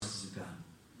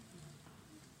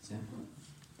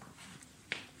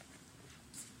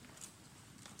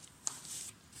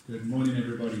Good morning,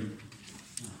 everybody.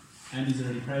 Andy's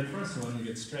already prayed for us, so I'm going to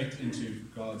get straight into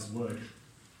God's Word.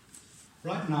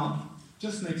 Right now,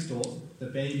 just next door, the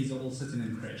babies are all sitting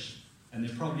in creche, and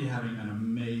they're probably having an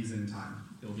amazing time.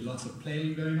 There will be lots of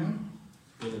playing going on.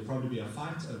 There will probably be a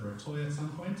fight over a toy at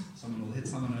some point. Someone will hit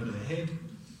someone over the head.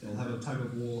 They'll have a tug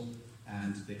of war,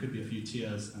 and there could be a few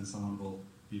tears, and someone will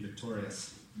be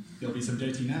victorious. There'll be some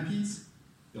dirty nappies.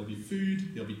 There'll be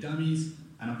food. There'll be dummies.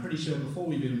 And I'm pretty sure before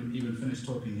we even finish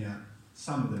talking here,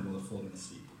 some of them will have fallen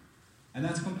asleep. And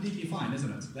that's completely fine,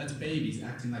 isn't it? That's babies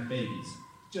acting like babies.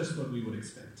 Just what we would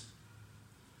expect.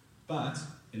 But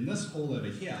in this hall over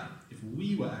here, if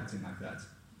we were acting like that,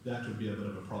 that would be a bit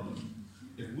of a problem.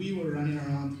 If we were running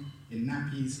around in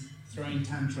nappies, throwing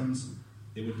tantrums,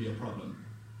 there would be a problem.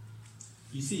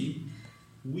 You see,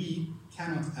 we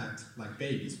cannot act like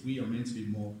babies. We are meant to be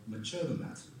more mature than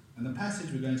that. And the passage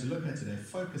we're going to look at today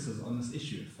focuses on this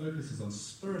issue. It focuses on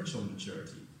spiritual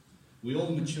maturity. We all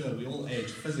mature, we all age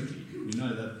physically. We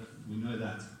know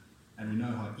that, and we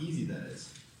know how easy that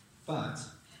is. But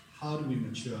how do we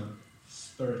mature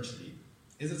spiritually?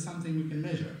 Is it something we can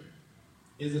measure?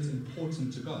 Is it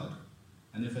important to God?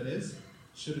 And if it is,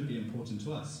 should it be important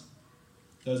to us?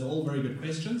 Those are all very good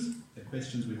questions. They're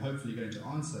questions we're hopefully going to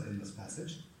answer in this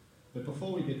passage. But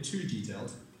before we get too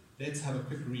detailed, let's have a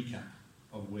quick recap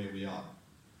of where we are.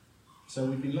 So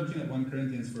we've been looking at 1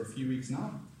 Corinthians for a few weeks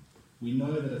now. We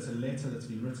know that it's a letter that's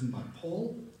been written by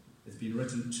Paul. It's been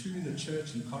written to the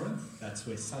church in Corinth. That's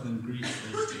where southern Greece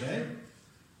is today.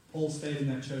 Paul stayed in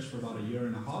that church for about a year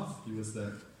and a half. He was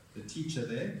the teacher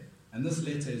there. And this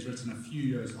letter is written a few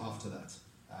years after that.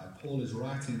 Paul is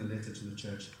writing the letter to the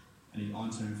church, and he's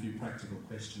answering a few practical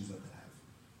questions that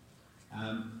they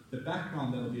have. The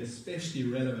background that will be especially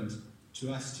relevant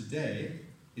to us today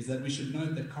is that we should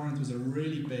note that Corinth was a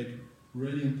really big,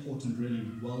 really important, really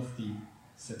wealthy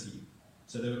city.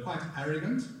 So they were quite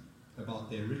arrogant about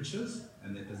their riches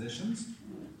and their possessions,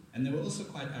 and they were also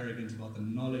quite arrogant about the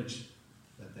knowledge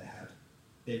that they had.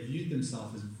 They viewed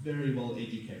themselves as very well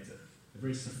educated, a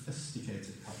very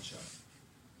sophisticated culture.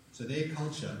 So their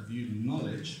culture viewed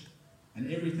knowledge and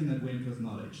everything that went with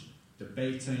knowledge,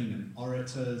 debating and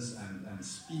orators and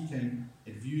speaking,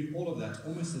 it viewed all of that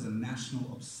almost as a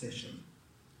national obsession.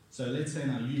 So let's say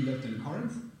now you lived in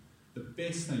Corinth. The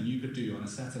best thing you could do on a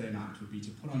Saturday night would be to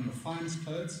put on your finest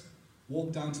clothes,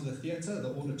 walk down to the theatre, the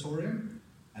auditorium,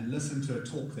 and listen to a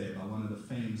talk there by one of the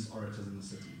famous orators in the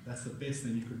city. That's the best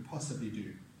thing you could possibly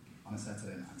do on a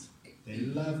Saturday night. They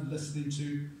loved listening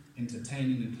to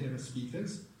entertaining and clever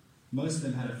speakers. Most of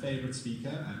them had a favourite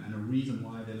speaker and a reason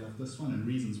why they loved this one and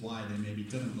reasons why they maybe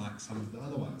didn't like some of the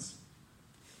other ones.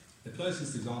 The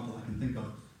closest example I can think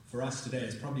of for us today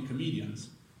is probably comedians.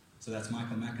 So that's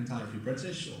Michael McIntyre if you're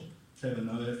British, or Trevor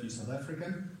Noah if you're South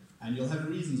African, and you'll have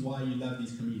reasons why you love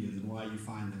these comedians and why you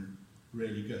find them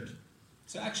really good.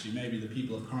 So actually, maybe the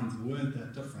people of Corinth weren't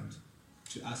that different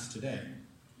to us today.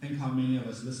 Think how many of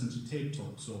us listen to TED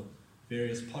Talks or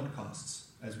various podcasts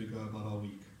as we go about our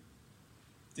week.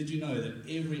 Did you know that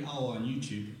every hour on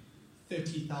YouTube,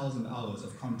 30,000 hours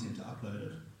of content are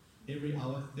uploaded? Every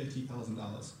hour, 30,000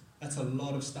 hours. That's a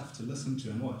lot of stuff to listen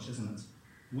to and watch, isn't it?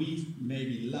 We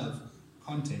maybe love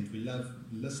content, we love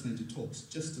listening to talks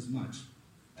just as much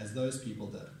as those people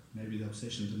did. Maybe the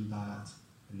obsession didn't die out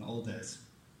in the old days.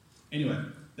 Anyway,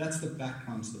 that's the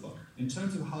background to the book. In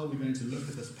terms of how we're going to look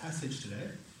at this passage today,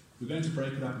 we're going to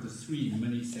break it up into 3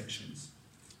 mini sections.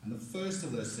 And the first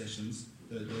of those sections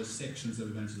that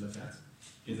we're going to look at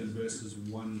is in verses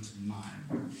 1 to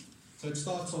 9. So it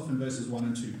starts off in verses 1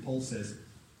 and 2. Paul says,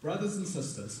 "Brothers and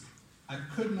sisters, I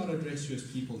could not address you as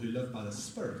people who live by the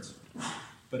Spirit,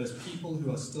 but as people who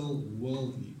are still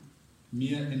worldly,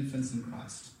 mere infants in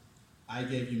Christ. I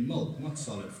gave you milk, not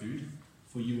solid food,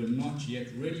 for you were not yet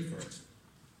ready for it.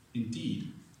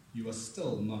 Indeed, you are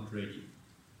still not ready."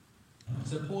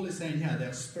 So Paul is saying here, they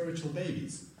are spiritual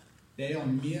babies. They are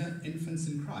mere infants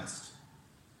in Christ.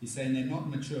 He's saying they're not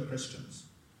mature Christians.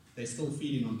 They're still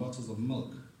feeding on bottles of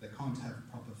milk. They can't have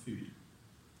proper food.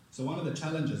 So one of the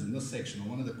challenges in this section, or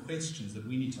one of the questions that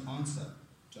we need to answer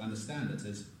to understand it,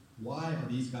 is why are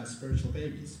these guys spiritual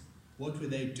babies? What were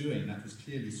they doing that was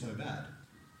clearly so bad?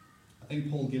 I think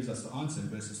Paul gives us the answer in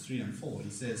verses 3 and 4. He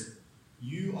says,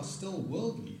 "You are still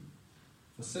worldly.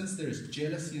 For since there is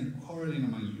jealousy and quarreling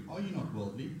among you, are you not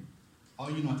worldly?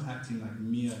 Are you not acting like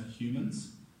mere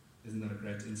humans?" Isn't that a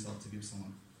great insult to give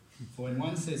someone? For when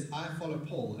one says, "I follow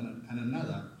Paul," and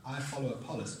another, "I follow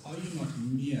Apollos," are you not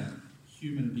mere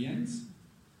human beings?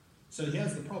 So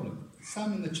here's the problem.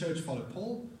 Some in the church follow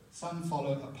Paul, some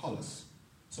follow Apollos.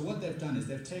 So what they've done is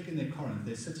they've taken their Corinth,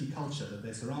 their city culture that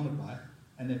they're surrounded by,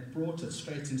 and they've brought it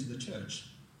straight into the church.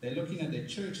 They're looking at their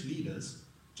church leaders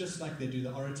just like they do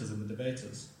the orators and the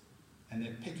debaters, and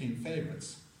they're picking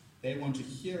favorites. They want to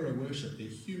hero worship their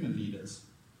human leaders,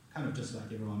 kind of just like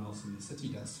everyone else in the city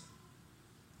does.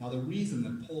 Now, the reason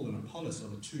that Paul and Apollos are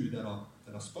the two that are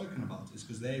spoken about is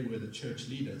because they were the church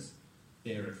leaders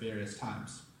there at various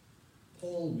times.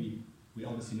 Paul, we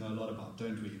obviously know a lot about,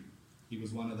 don't we? He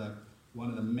was one of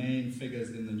the main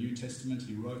figures in the New Testament.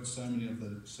 He wrote so many of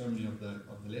the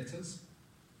letters.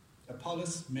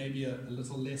 Apollos may be a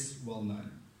little less well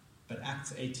known, but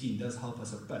Acts 18 does help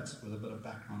us a bit with a bit of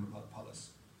background about Apollos.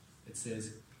 It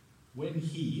says, when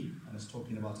he, and it's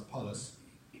talking about Apollos,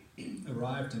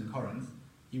 arrived in Corinth,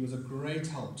 he was a great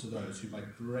help to those who by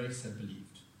grace had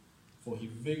believed, for he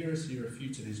vigorously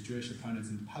refuted his Jewish opponents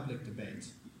in public debate,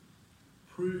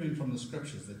 proving from the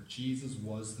scriptures that Jesus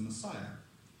was the Messiah.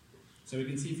 So we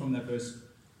can see from that verse,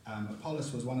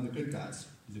 Apollos was one of the good guys.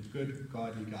 He's a good,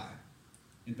 godly guy.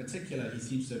 In particular, he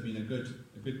seems to have been a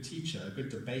good teacher, a good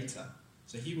debater.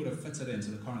 So he would have fitted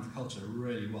into the Corinth culture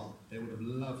really well. They would have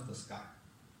loved this guy.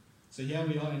 So here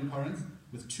we are in Corinth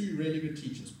with two really good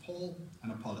teachers, Paul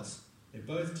and Apollos. They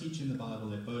both teach in the Bible,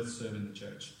 they both serve in the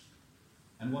church.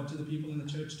 And what do the people in the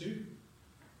church do?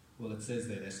 Well, it says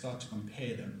there, they start to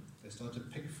compare them. They start to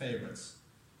pick favorites.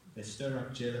 They stir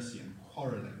up jealousy and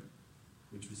quarreling,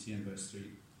 which we see in verse 3.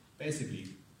 Basically,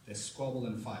 they squabble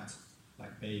and fight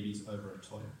like babies over a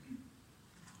toy.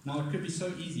 Now, it could be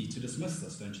so easy to dismiss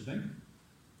this, don't you think?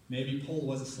 Maybe Paul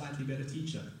was a slightly better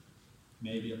teacher.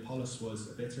 Maybe Apollos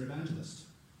was a better evangelist.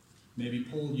 Maybe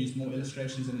Paul used more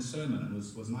illustrations in his sermon and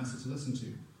was nicer to listen to.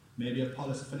 Maybe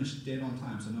Apollos finished dead on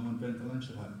time so no one burnt the lunch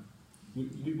at home.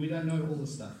 We don't know all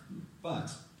this stuff. But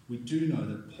we do know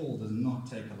that Paul does not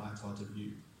take a light-hearted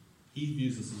view. He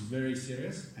views this as very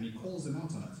serious, and he calls them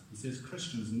out on it. He says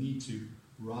Christians need to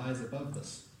rise above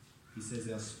this. He says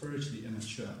they are spiritually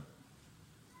immature.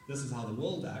 This is how the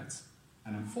world acts,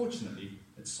 and unfortunately,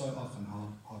 it's so often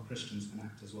how Christians can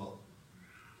act as well.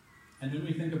 And when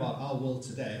we think about our world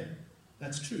today,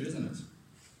 that's true, isn't it?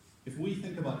 If we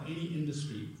think about any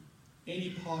industry,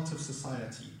 any part of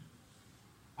society,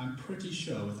 I'm pretty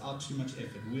sure without too much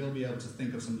effort, we'll be able to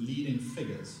think of some leading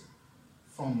figures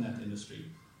from that industry.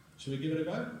 Should we give it a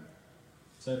go?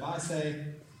 So if I say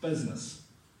business,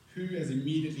 who has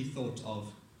immediately thought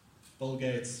of Bill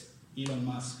Gates, Elon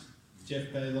Musk, Jeff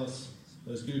Bezos,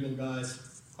 those Google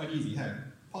guys? Quite easy, hey?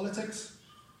 Politics,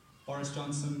 Boris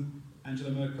Johnson,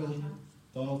 Angela Merkel,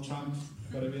 Donald Trump,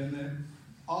 got to be in there.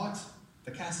 Art,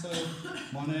 Picasso,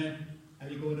 Monet,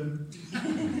 Ali Gordon.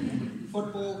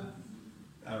 Football,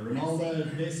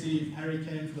 Ronaldo, Messi, Harry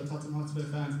Kane for the Tottenham Hotspur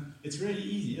fans. It's really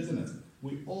easy, isn't it?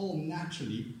 We all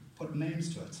naturally put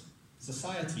names to it.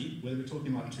 Society, whether we're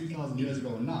talking about 2,000 years ago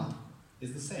or now,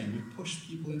 is the same. We push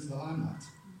people into the limelight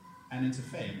and into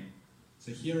fame.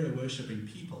 So hero worshipping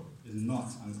people is not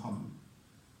uncommon.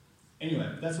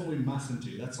 Anyway, that's what we mustn't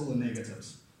do. That's all the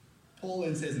negatives. Paul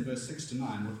then says in verse 6 to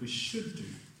 9 what we should do.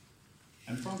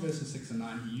 And from verses 6 and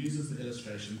 9, he uses the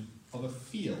illustration of a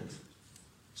field.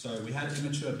 So we had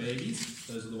immature babies.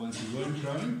 Those are the ones who weren't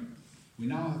growing. We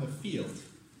now have a field,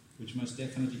 which most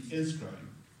definitely is growing.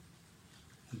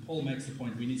 And Paul makes the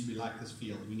point, we need to be like this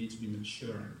field. We need to be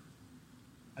maturing.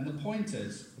 And the point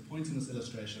in this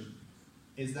illustration,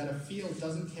 is that a field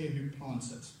doesn't care who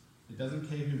plants it. It doesn't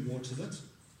care who waters it.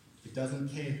 It doesn't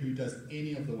care who does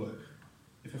any of the work.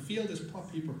 If a field is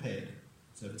properly prepared,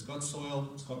 so if it's got soil,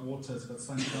 it's got water, it's got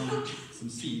sunshine, some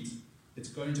seeds, it's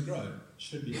going to grow. It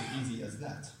should be as easy as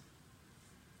that.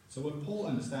 So what Paul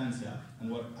understands here,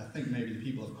 and what I think maybe the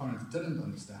people of Corinth didn't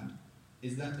understand,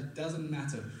 is that it doesn't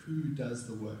matter who does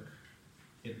the work.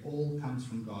 It all comes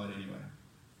from God anyway.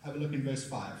 Have a look in verse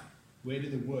 5. Where do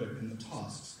the work and the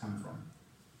tasks come from?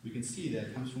 We can see that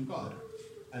it comes from God,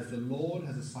 as the Lord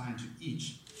has assigned to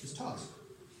each his task.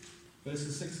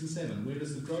 Verses 6 and 7, where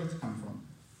does the growth come from?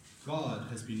 God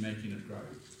has been making it grow.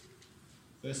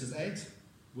 Verses 8,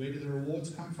 where do the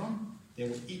rewards come from? They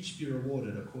will each be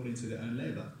rewarded according to their own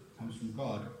labor. It comes from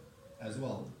God as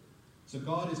well. So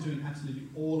God is doing absolutely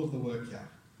all of the work here.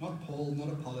 Not Paul, not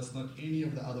Apollos, not any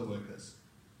of the other workers.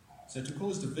 So to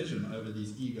cause division over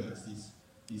these egos,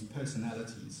 these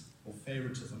personalities, or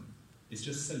favoritism, is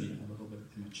just silly and a little bit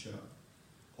immature.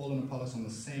 Paul and Apollos on the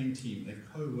same team. They're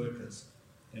co-workers.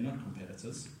 They're not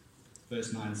competitors.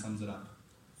 Verse 9 sums it up.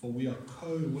 For we are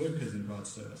co-workers in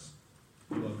God's service.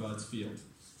 We are God's field,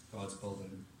 God's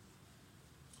building.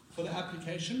 For the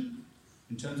application,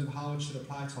 in terms of how it should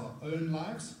apply to our own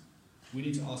lives, we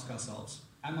need to ask ourselves,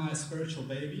 am I a spiritual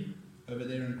baby over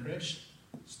there in creche,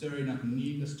 stirring up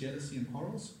needless jealousy and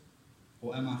quarrels?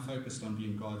 Or am I focused on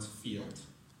being God's field?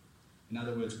 In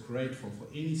other words, grateful for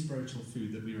any spiritual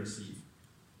food that we receive.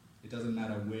 It doesn't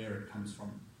matter where it comes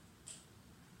from.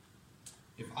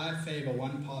 If I favor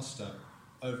one pastor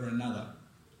over another,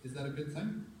 is that a good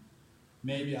thing?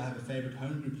 Maybe I have a favorite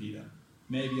home group leader.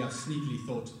 Maybe I've sneakily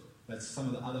thought that some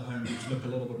of the other home groups look a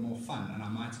little bit more fun, and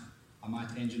I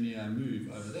might engineer a move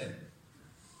over there.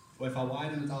 Or if I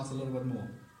widen it out a little bit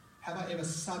more, have I ever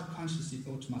subconsciously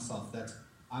thought to myself that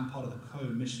I'm part of the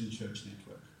co-mission church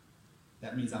network?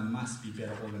 That means I must be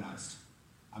better organized.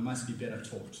 I must be better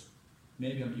taught.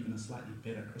 Maybe I'm even a slightly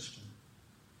better Christian.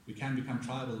 We can become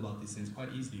tribal about these things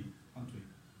quite easily, can't we?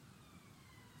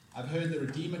 I've heard the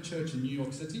Redeemer Church in New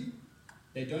York City,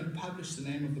 they don't publish the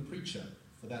name of the preacher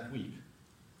for that week.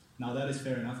 Now that is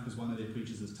fair enough because one of their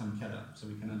preachers is Tim Keller, so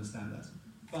we can understand that.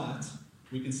 But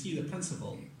we can see the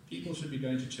principle. People should be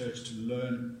going to church to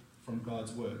learn from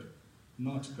God's word,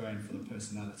 not going for the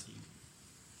personality.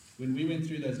 When we went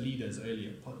through those leaders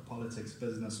earlier, politics,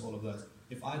 business, all of those,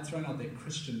 if I'd thrown out their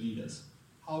Christian leaders,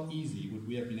 how easy would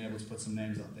we have been able to put some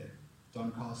names out there?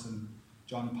 Don Carson,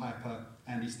 John Piper,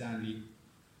 Andy Stanley.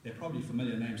 They're probably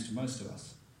familiar names to most of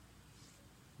us.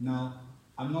 Now,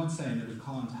 I'm not saying that we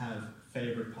can't have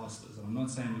favorite pastors, and I'm not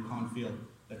saying we can't feel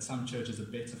that some churches are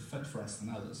better fit for us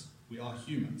than others. We are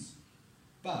humans.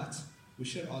 But we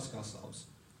should ask ourselves,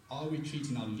 are we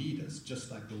treating our leaders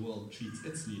just like the world treats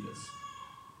its leaders?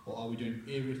 Or are we doing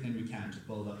everything we can to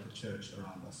build up the church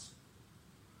around us?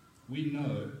 We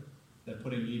know that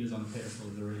putting leaders on a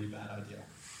pedestal is a really bad idea.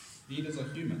 Leaders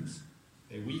are humans.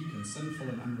 They're weak and sinful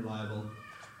and unreliable,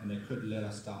 and they could let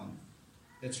us down.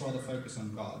 Let's rather focus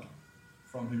on God,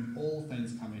 from whom all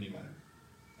things come anyway.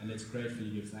 And let's gratefully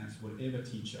give thanks for whatever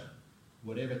teacher,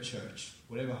 whatever church,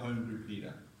 whatever home group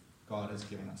leader God has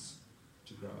given us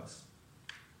to grow us.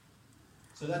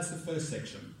 So that's the first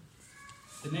section.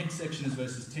 The next section is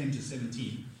verses 10 to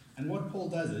 17. And what Paul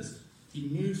does is, he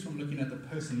moves from looking at the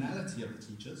personality of the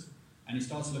teachers, and he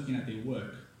starts looking at their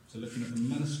work, so looking at the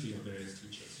ministry of various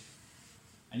teachers.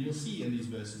 And you'll see in these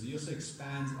verses, he also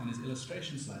expands on his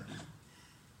illustration slightly.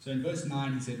 So in verse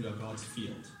 9, he said we are God's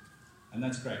field. And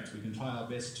that's great. We can try our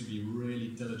best to be really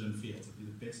diligent fields, to be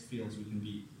the best fields we can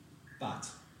be. But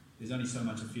there's only so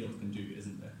much a field can do,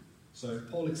 isn't there? So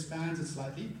Paul expands it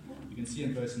slightly. You can see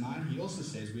in verse 9, he also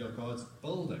says we are God's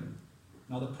building.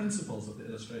 Now the principles of the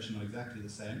illustration are exactly the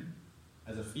same.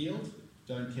 As a field,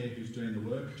 don't care who's doing the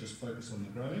work, just focus on the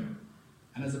growing.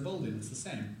 And as a building, it's the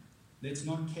same. Let's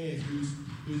not care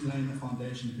who's laying the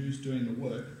foundation, who's doing the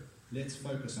work. Let's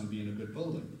focus on being a good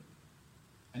building.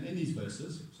 And in these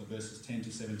verses, so verses 10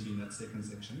 to 17, that second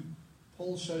section,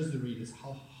 Paul shows the readers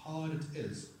how hard it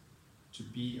is to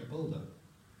be a builder.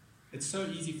 It's so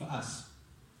easy for us.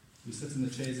 We sit in the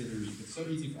chairs every week. It's so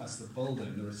easy for us, the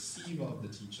building, the receiver of the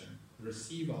teaching, the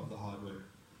receiver of the hard work,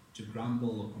 to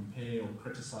grumble or compare or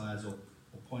criticize or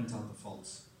point out the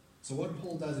faults. So what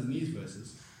Paul does in these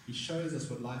verses, he shows us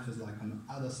what life is like on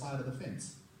the other side of the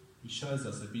fence. He shows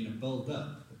us that being a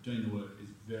builder, that doing the work is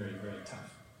very, very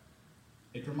tough.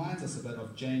 It reminds us a bit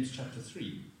of James chapter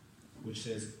 3, which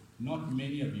says, "Not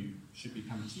many of you should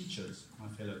become teachers, my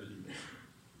fellow believers,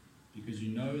 because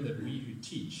you know that we who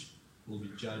teach will be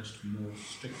judged more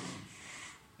strictly."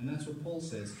 And that's what Paul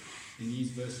says in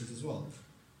these verses as well.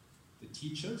 The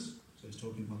teachers, so he's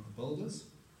talking about the builders,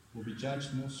 will be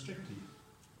judged more strictly,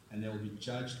 and they will be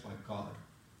judged by God.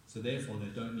 So therefore, they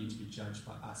don't need to be judged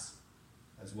by us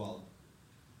as well.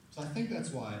 So I think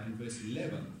that's why in verse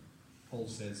 11, Paul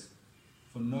says,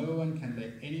 "For no one can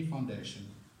lay any foundation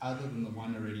other than the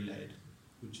one already laid,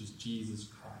 which is Jesus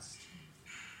Christ."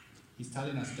 He's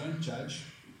telling us, don't judge,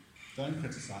 don't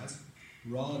criticize,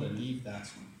 rather leave that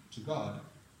to God.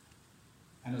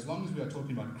 And as long as we are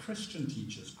talking about Christian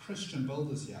teachers, Christian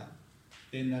builders here,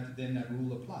 then that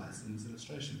rule applies in this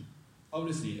illustration.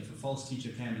 Obviously, if a false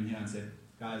teacher came in here and said,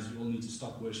 "Guys, you all need to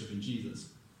stop worshipping Jesus,"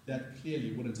 that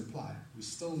clearly wouldn't apply. We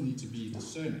still need to be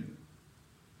discerning.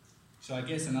 So I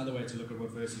guess another way to look at what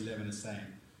verse 11 is saying,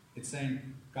 it's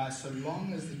saying, guys, so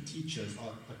long as the teachers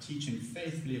are teaching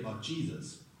faithfully about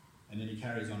Jesus, and then he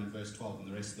carries on in verse 12 and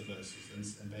the rest of the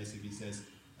verses, and basically says,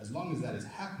 as long as that is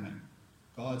happening,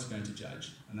 God's going to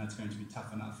judge, and that's going to be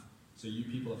tough enough. So you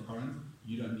people of Corinth,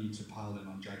 you don't need to pile in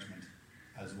on judgment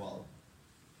as well.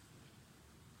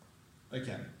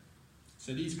 Okay,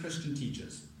 so these Christian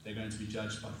teachers, they're going to be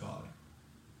judged by God.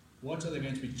 What are they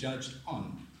going to be judged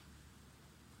on?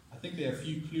 I think there are a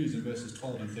few clues in verses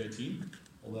 12 and 13,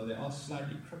 although they are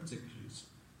slightly cryptic clues.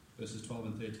 Verses 12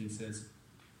 and 13 says,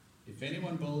 "If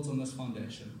anyone builds on this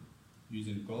foundation,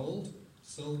 using gold,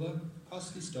 silver,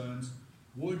 costly stones,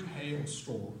 wood, hay, or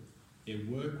straw, their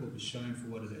work will be shown for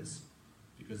what it is,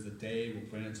 because the day will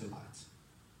bring it to light.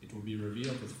 It will be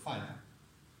revealed with fire,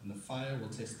 and the fire will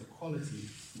test the quality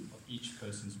of each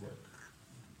person's work.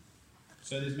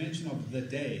 So there's mention of the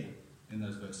day in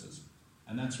those verses,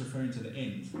 and that's referring to the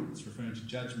end. It's referring to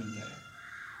Judgment Day.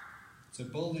 So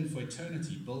building for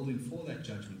eternity, building for that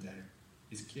Judgment Day,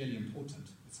 is clearly important.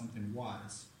 It's something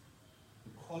wise.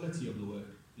 The quality of the work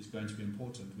is going to be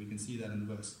important. We can see that in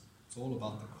the verse. It's all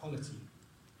about the quality.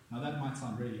 Now that might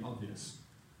sound really obvious,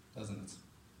 doesn't it?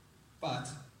 But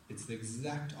it's the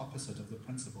exact opposite of the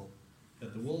principle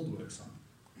that the world works on.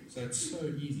 So it's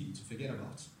so easy to forget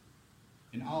about.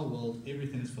 In our world,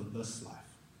 everything is for this life.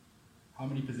 How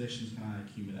many possessions can I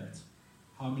accumulate?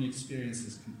 How many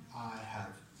experiences can I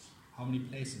have? How many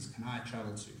places can I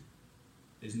travel to?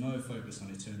 There's no focus on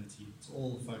eternity. It's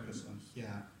all focused on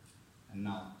here and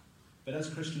now. But as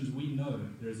Christians, we know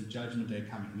there is a judgment day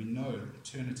coming. We know that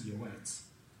eternity awaits.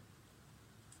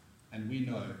 And we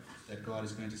know that God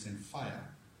is going to send fire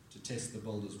to test the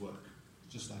builder's work,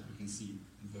 just like we can see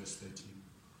in verse 13.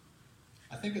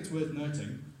 I think it's worth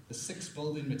noting the 6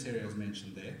 building materials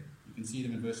mentioned there. You can see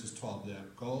them in verses 12. They are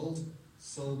gold,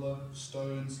 silver,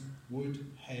 stones, wood,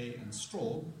 hay, and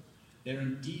straw. They're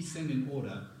in descending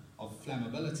order of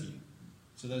flammability.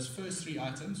 So those first 3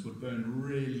 items would burn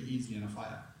really easily in a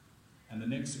fire. And the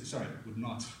next, would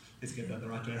not, let's get that the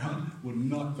right way around, would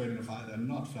not burn in a fire. They're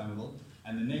not flammable.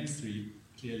 And the next 3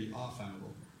 clearly are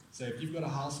flammable. So if you've got a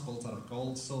house built out of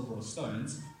gold, silver, or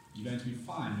stones, you're going to be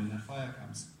fine when that fire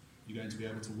comes. You're going to be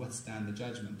able to withstand the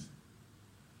judgment.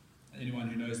 Anyone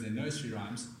who knows their nursery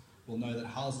rhymes will know that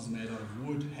houses made out of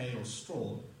wood, hay, or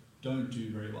straw don't do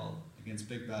very well against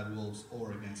big bad wolves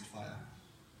or against fire.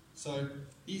 So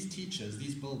these teachers,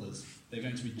 these builders, they're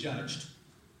going to be judged,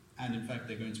 and in fact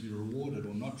they're going to be rewarded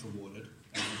or not rewarded,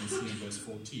 as you can see in verse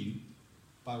 14,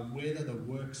 by whether the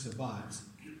work survives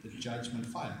the judgment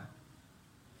fire.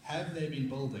 Have they been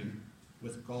building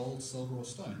with gold, silver, or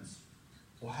stones?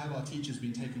 Or have our teachers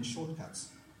been taking shortcuts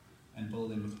and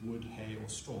building with wood, hay, or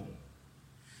straw?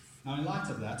 Now in light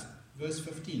of that, verse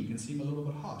 15 can seem a little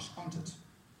bit harsh, can't it?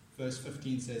 Verse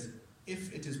 15 says,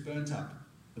 if it is burnt up,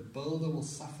 the builder will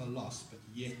suffer loss, but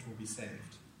yet will be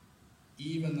saved,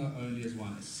 even though only as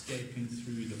one escaping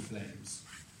through the flames.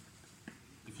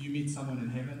 If you meet someone in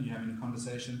heaven, you're having a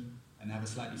conversation, and have a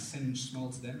slightly singed smell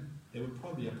to them, they were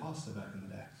probably a pastor back in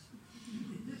the day.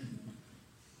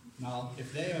 Now,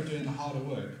 if they are doing the harder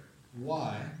work,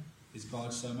 why is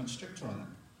God so much stricter on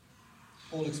them?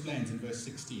 Paul explains in verse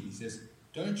 16, he says,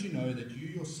 don't you know that you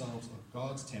yourselves are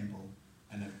God's temple,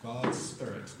 and that God's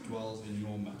Spirit dwells in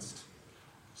your midst?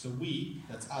 So we,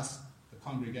 that's us, the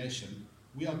congregation,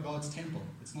 we are God's temple.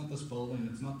 It's not this building,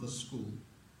 it's not this school,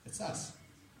 it's us.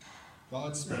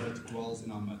 God's Spirit dwells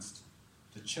in our midst.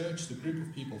 The church, the group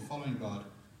of people following God,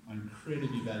 are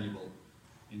incredibly valuable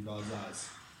in God's eyes.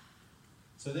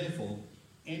 So therefore,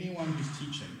 anyone who's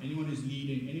teaching, anyone who's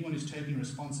leading, anyone who's taking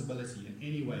responsibility in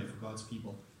any way for God's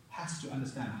people has to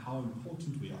understand how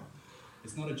important we are.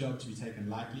 It's not a job to be taken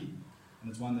lightly, and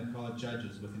it's one that God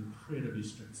judges with incredibly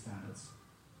strict standards.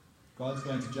 God's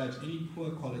going to judge any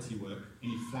poor quality work,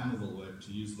 any flammable work,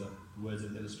 to use the words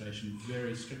of the illustration,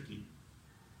 very strictly.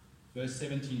 Verse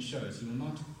 17 shows he will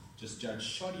not just judge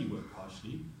shoddy work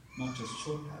harshly, not just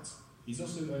shortcuts. He's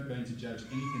also going to judge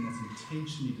anything that's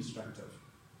intentionally destructive.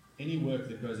 Any work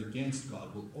that goes against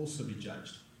God will also be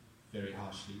judged very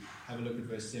harshly. Have a look at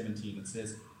verse 17. It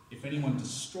says, if anyone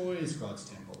destroys God's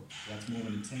temple, that's more of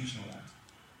an intentional act,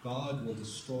 God will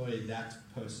destroy that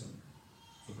person.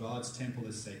 For God's temple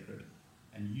is sacred,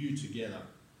 and you together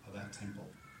are that temple.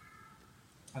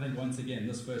 I think once again,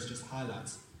 this verse just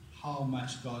highlights how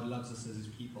much God loves us as his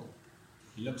people.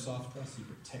 He looks after us, he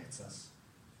protects us.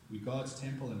 We're God's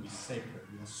temple and we're sacred.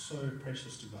 We are so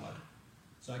precious to God.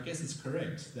 So I guess it's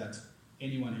correct that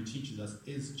anyone who teaches us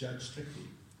is judged strictly.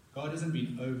 God isn't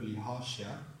being overly harsh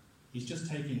here. He's just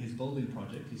taking his building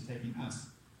project, he's taking us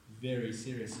very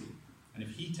seriously. And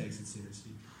if he takes it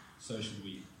seriously, so should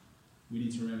we. We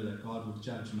need to remember that God will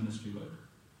judge ministry work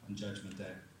on Judgment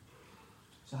Day.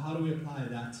 So how do we apply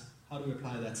that? How do we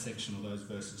apply that section of those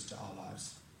verses to our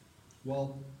lives?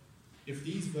 Well, if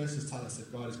these verses tell us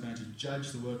that God is going to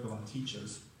judge the work of our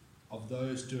teachers, of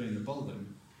those doing the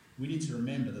building, we need to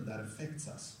remember that that affects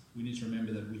us. We need to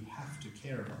remember that we have to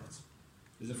care about it.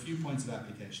 There's a few points of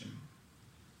application.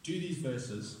 Do these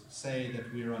verses say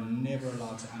that we are never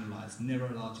allowed to analyze, never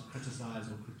allowed to criticize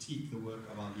or critique the work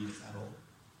of our leaders at all?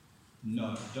 No,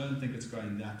 I don't think it's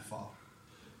going that far.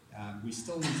 We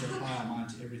still need to apply our mind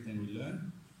to everything we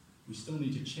learn. We still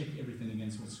need to check everything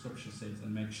against what Scripture says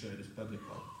and make sure it is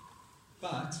biblical.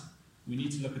 But we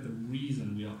need to look at the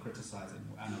reason we are criticizing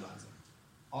or analyzing.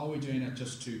 Are we doing it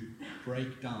just to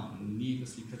break down and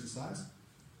needlessly criticize?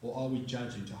 Or are we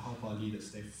judging to help our leaders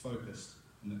stay focused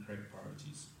on the correct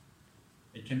priorities?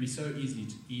 It can be so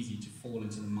easy to fall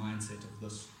into the mindset of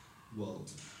this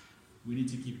world. We need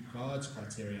to keep God's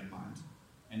criteria in mind,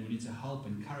 and we need to help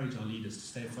encourage our leaders to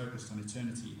stay focused on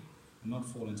eternity and not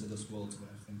fall into this world's way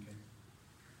of thinking.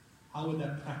 How would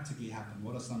that practically happen?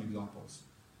 What are some examples?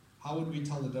 How would we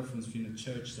tell the difference between a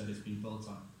church that has been built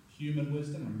on human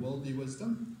wisdom and worldly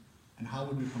wisdom, and how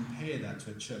would we compare that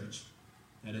to a church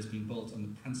that has been built on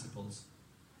the principles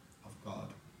of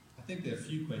God? I think there are a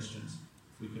few questions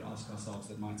we could ask ourselves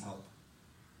that might help.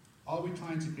 Are we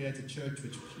trying to create a church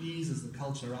which pleases the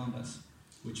culture around us,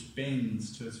 which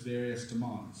bends to its various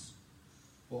demands?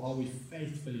 Or are we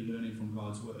faithfully learning from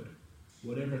God's word,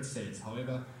 whatever it says,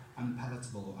 however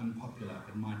unpalatable or unpopular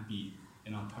it might be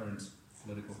in our current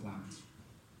political climate?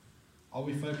 Are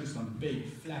we focused on big,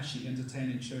 flashy,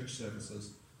 entertaining church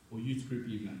services or youth group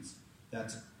evenings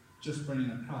that just bring in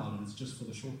a crowd and it's just for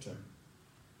the short term?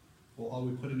 Or are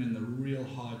we putting in the real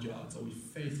hard yards? Are we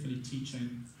faithfully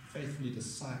teaching, faithfully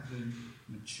discipling,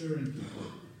 maturing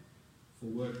people for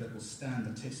work that will stand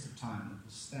the test of time, that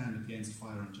will stand against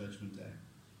fire on Judgment Day?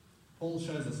 Paul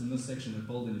shows us in this section that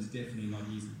building is definitely not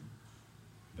easy.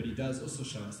 But he does also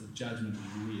show us that judgment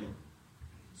is real.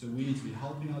 So we need to be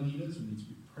helping our leaders, we need to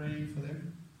be praying for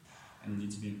them, and we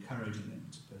need to be encouraging them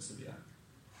to persevere.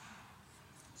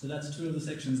 So that's 2 of the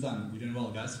sections done. We're doing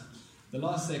well, guys. The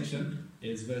last section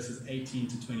is verses 18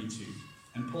 to 22.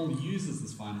 And Paul uses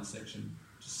this final section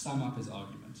to sum up his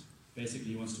argument.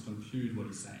 Basically, he wants to conclude what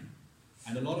he's saying.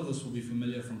 And a lot of this will be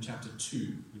familiar from chapter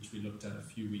 2, which we looked at a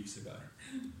few weeks ago.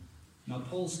 Now,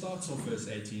 Paul starts off verse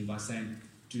 18 by saying,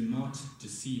 "Do not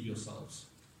deceive yourselves,"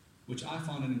 which I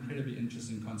found an incredibly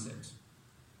interesting concept.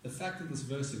 The fact that this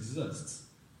verse exists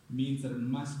means that it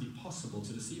must be possible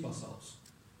to deceive ourselves.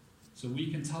 So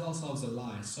we can tell ourselves a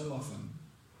lie so often,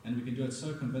 and we can do it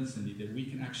so convincingly that we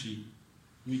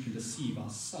can deceive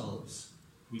ourselves.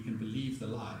 We can believe the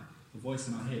lie. The voice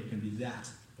in our head can be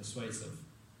that persuasive.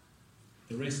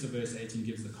 The rest of verse 18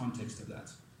 gives the context of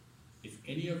that. "If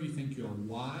any of you think you are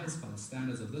wise by the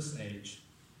standards of this age,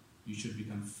 you should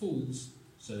become fools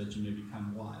so that you may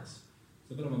become wise."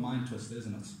 It's a bit of a mind twister,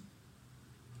 isn't it?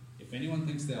 If anyone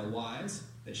thinks they are wise,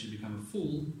 they should become a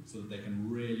fool so that they can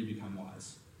really become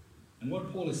wise. And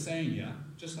what Paul is saying here,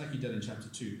 just like he did in chapter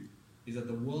 2, is that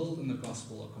the world and the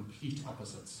gospel are complete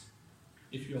opposites.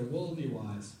 If you are worldly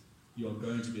wise, you are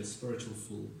going to be a spiritual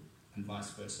fool, and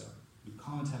vice versa. You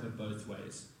can't have it both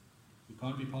ways. You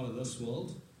can't be part of this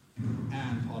world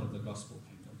and part of the gospel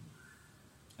kingdom.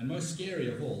 And most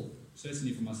scary of all,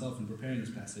 certainly for myself in preparing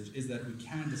this passage, is that we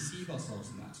can deceive ourselves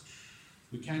in that.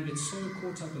 We can get so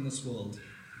caught up in this world,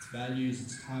 its values,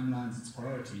 its timelines, its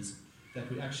priorities, that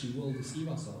we actually will deceive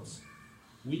ourselves.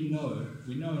 We know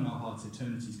in our hearts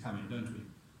eternity is coming, don't we?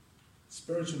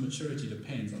 Spiritual maturity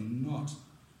depends on not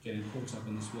getting caught up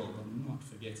in this world, on not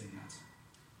forgetting that.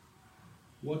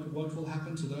 What will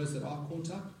happen to those that are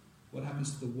caught up? What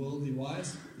happens to the worldly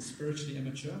wise, the spiritually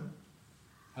immature?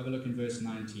 Have a look in verse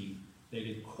 19. They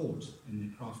get caught in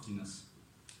their craftiness.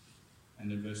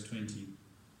 And in verse 20,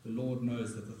 "The Lord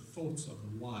knows that the thoughts of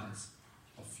the wise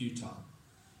are futile."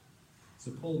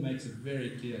 So Paul makes it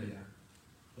very clear here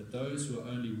that those who are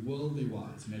only worldly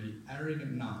wise may be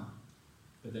arrogant now,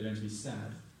 but they're going to be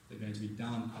sad, they're going to be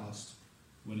downcast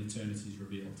when eternity is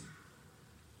revealed.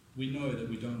 We know that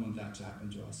we don't want that to happen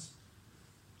to us.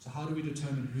 So how do we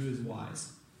determine who is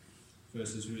wise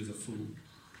versus who is a fool?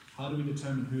 How do we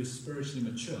determine who is spiritually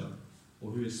mature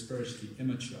or who is spiritually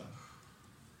immature?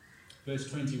 Verse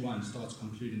 21 starts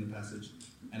concluding the passage,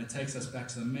 and it takes us back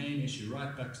to the main issue,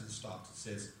 right back to the start. It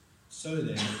says, "So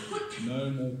then, no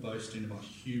more boasting about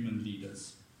human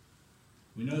leaders."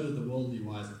 We know that the worldly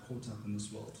wise are caught up in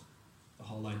this world, the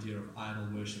whole idea of idol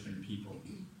worshipping people.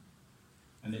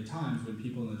 And there are times when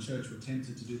people in the church were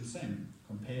tempted to do the same,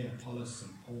 compare Apollos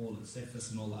and Paul and Cephas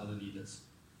and all the other leaders.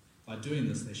 By doing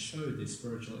this, they showed their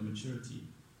spiritual immaturity.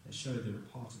 They showed they were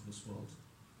part of this world.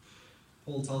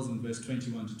 Paul tells them in verse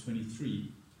 21 to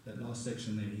 23, that last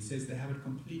section there, he says they have it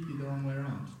completely the wrong way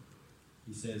around.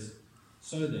 He says,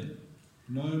 "So then,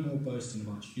 no more boasting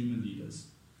about human leaders.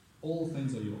 All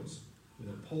things are yours,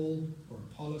 whether Paul or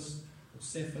Apollos or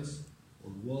Cephas or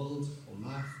the world or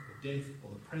life or death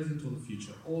or the present or the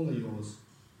future. All are yours,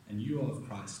 and you are of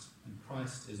Christ, and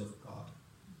Christ is of God."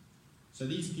 So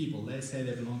these people, they say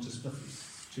they belong to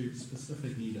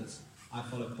specific leaders. I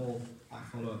follow Paul, I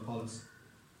follow Apollos.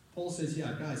 Paul says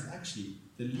here, guys, actually,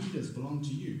 the leaders belong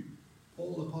to you.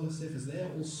 Paul, Apollos, Cephas, they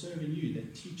are all serving you.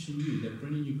 They're teaching you. They're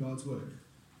bringing you God's word.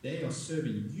 They are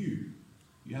serving you.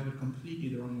 You have it completely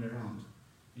the wrong way around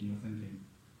in your thinking.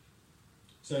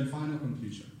 So in final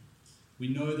conclusion, we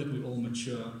know that we all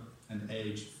mature and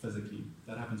age physically.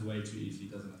 That happens way too easily,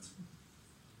 doesn't it?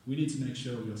 We need to make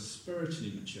sure we are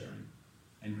spiritually maturing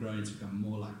and growing to become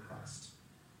more like Christ.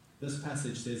 This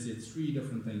passage says there are 3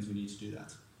 different things we need to do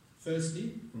that.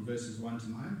 Firstly, from verses 1 to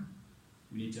 9,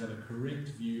 we need to have a correct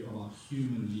view of our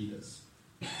human leaders.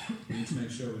 We need to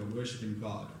make sure we are worshipping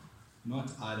God,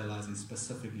 not idolizing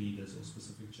specific leaders or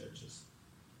specific churches.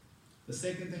 The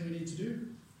second thing we need to do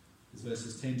is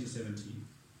verses 10 to 17.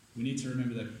 We need to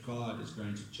remember that God is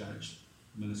going to judge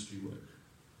ministry work.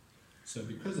 So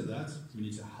because of that, we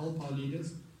need to help our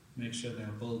leaders make sure they are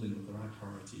building with the right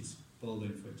priorities, building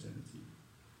for eternity.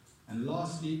 And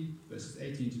lastly, verses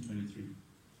 18 to 23,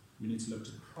 we need to look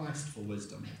to Christ for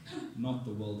wisdom, not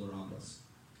the world around us.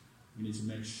 We need to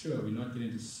make sure we're not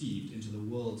getting deceived into the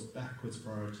world's backwards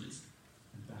priorities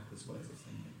and backwards ways of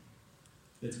thinking.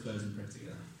 Let's close and pray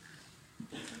together.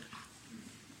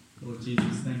 Lord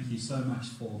Jesus, thank you so much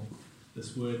for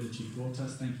this word that you've brought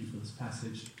us. Thank you for this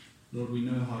passage. Lord, we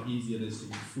know how easy it is to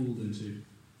be fooled into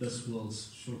this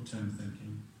world's short-term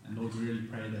thinking. And Lord, we really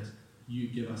pray that you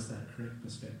give us that correct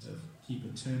perspective. Keep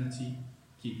eternity,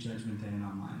 keep judgment day in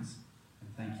our minds. And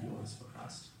thank you always for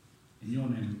Christ. In your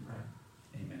name we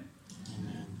pray. Amen.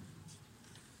 Amen.